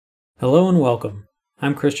Hello and welcome.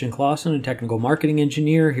 I'm Christian Clasen, a technical marketing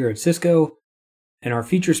engineer here at Cisco, and our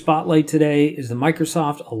feature spotlight today is the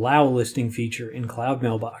Microsoft Allow Listing feature in Cloud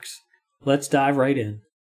Mailbox. Let's dive right in.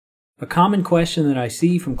 A common question that I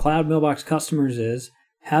see from Cloud Mailbox customers is,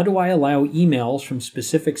 how do I allow emails from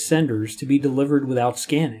specific senders to be delivered without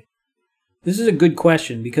scanning? This is a good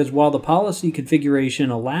question because while the policy configuration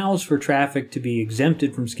allows for traffic to be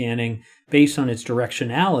exempted from scanning based on its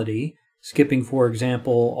directionality, skipping, for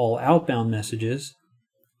example, all outbound messages,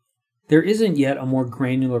 there isn't yet a more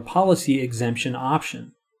granular policy exemption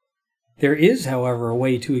option. There is, however, a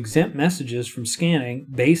way to exempt messages from scanning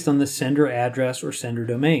based on the sender address or sender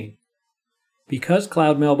domain. Because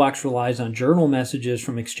Cloud Mailbox relies on journal messages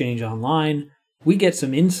from Exchange Online, we get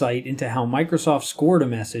some insight into how Microsoft scored a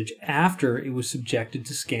message after it was subjected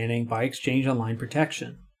to scanning by Exchange Online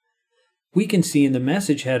protection. We can see in the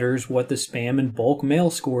message headers what the spam and bulk mail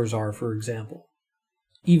scores are, for example.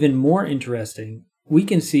 Even more interesting, we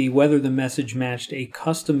can see whether the message matched a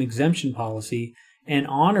custom exemption policy and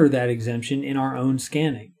honor that exemption in our own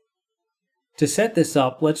scanning. To set this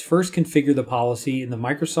up, let's first configure the policy in the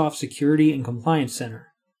Microsoft Security and Compliance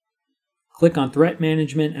Center. Click on Threat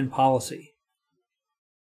Management and Policy.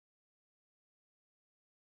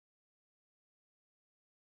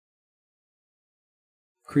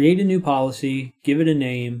 Create a new policy, give it a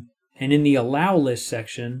name, and in the Allow List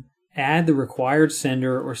section, add the required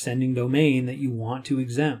sender or sending domain that you want to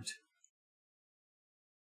exempt.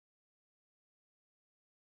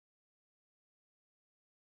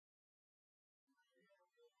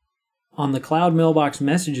 On the Cloud Mailbox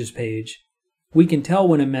Messages page, we can tell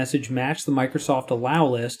when a message matched the Microsoft Allow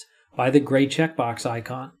list by the gray checkbox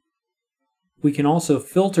icon. We can also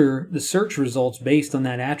filter the search results based on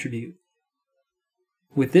that attribute.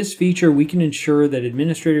 With this feature, we can ensure that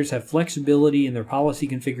administrators have flexibility in their policy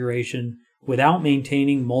configuration without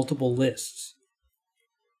maintaining multiple lists.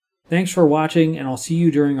 Thanks for watching, and I'll see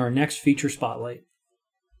you during our next feature spotlight.